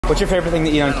What's your favorite thing to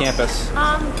eat on campus?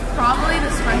 Probably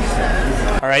this French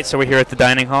toast. All right, so we're here at the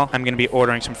dining hall. I'm gonna be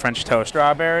ordering some French toast.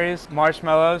 Strawberries,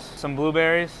 marshmallows, some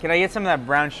blueberries. Can I get some of that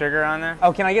brown sugar on there?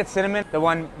 Oh, can I get cinnamon? The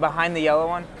one behind the yellow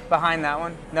one? Behind that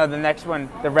one? No, the next one,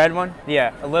 the red one?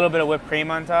 Yeah, a little bit of whipped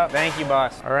cream on top. Thank you,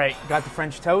 boss. All right, got the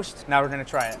French toast. Now we're gonna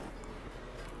try it.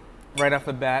 Right off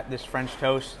the bat, this French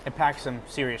toast, it packs some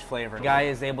serious flavor. The guy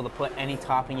is able to put any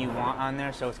topping you want on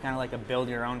there, so it's kind of like a build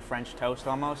your own French toast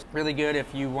almost. Really good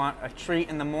if you want a treat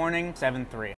in the morning, 7-3.